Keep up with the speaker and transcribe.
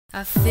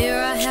I fear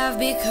I have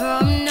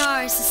become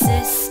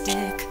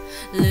narcissistic,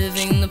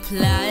 living the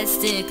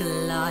plastic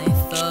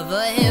life of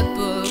a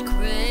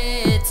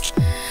hypocrite.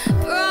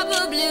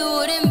 Probably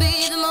wouldn't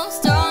be the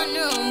most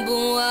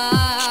honorable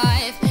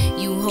wife.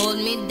 You hold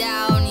me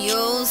down,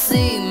 you'll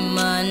see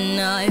my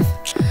knife.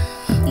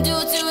 Due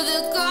to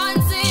the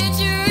constant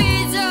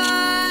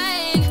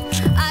reason,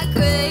 I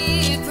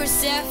crave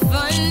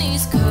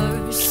Persephone's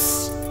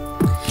curse,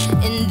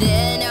 and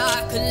then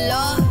I could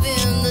love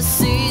in the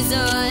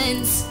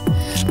seasons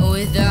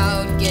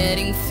without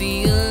getting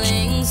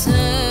feelings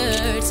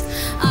hurt.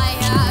 I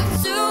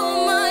have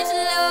too much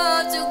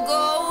love to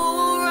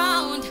go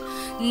around,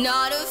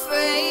 not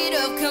afraid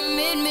of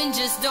commitment,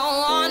 just don't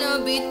wanna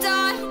be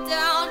tied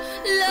down.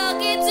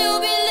 Lucky to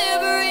be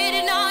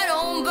liberated, not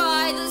owned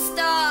by the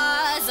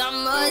stars. I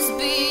must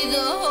be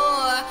the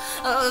whore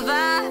of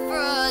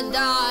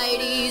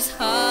Aphrodite's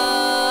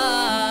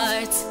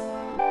heart.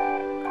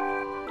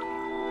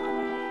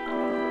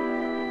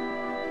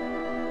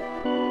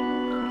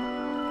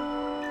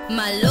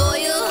 My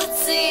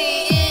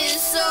loyalty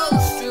is so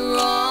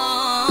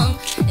strong,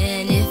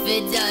 and if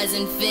it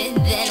doesn't fit,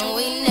 then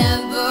we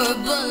never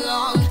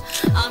belong.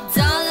 I'll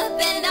doll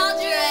up and I'll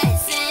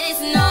dress, and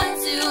it's not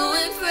to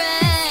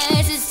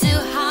impress, it's to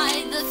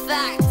hide the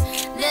fact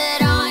that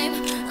I'm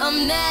a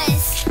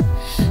mess.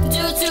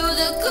 Due to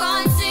the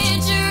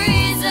constant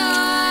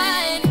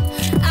reason,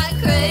 I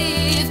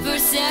crave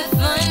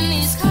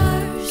Persephone's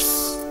curse,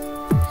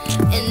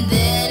 and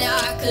then I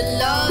could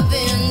love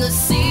in the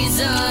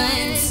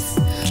seasons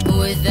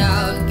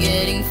without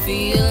getting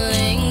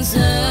feelings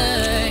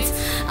hurt.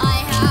 I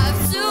have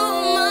too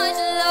much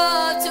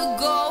love to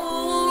go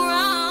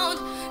around,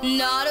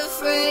 not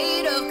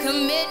afraid of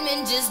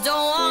commitment, just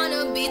don't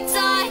wanna be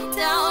tied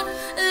down.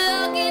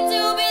 Lucky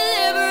to be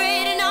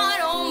liberated, not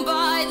owned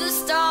by the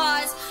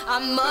stars. I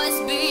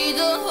must be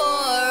the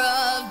whore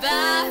of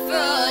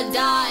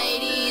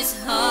Aphrodite's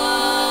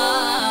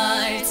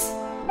heart.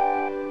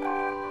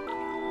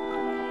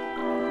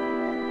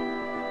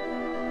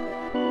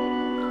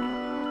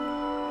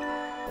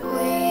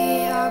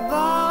 We are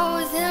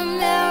both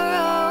in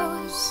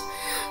arrows,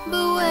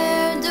 but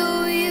where do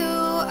you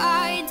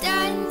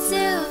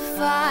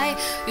identify?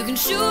 You can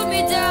shoot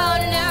me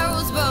down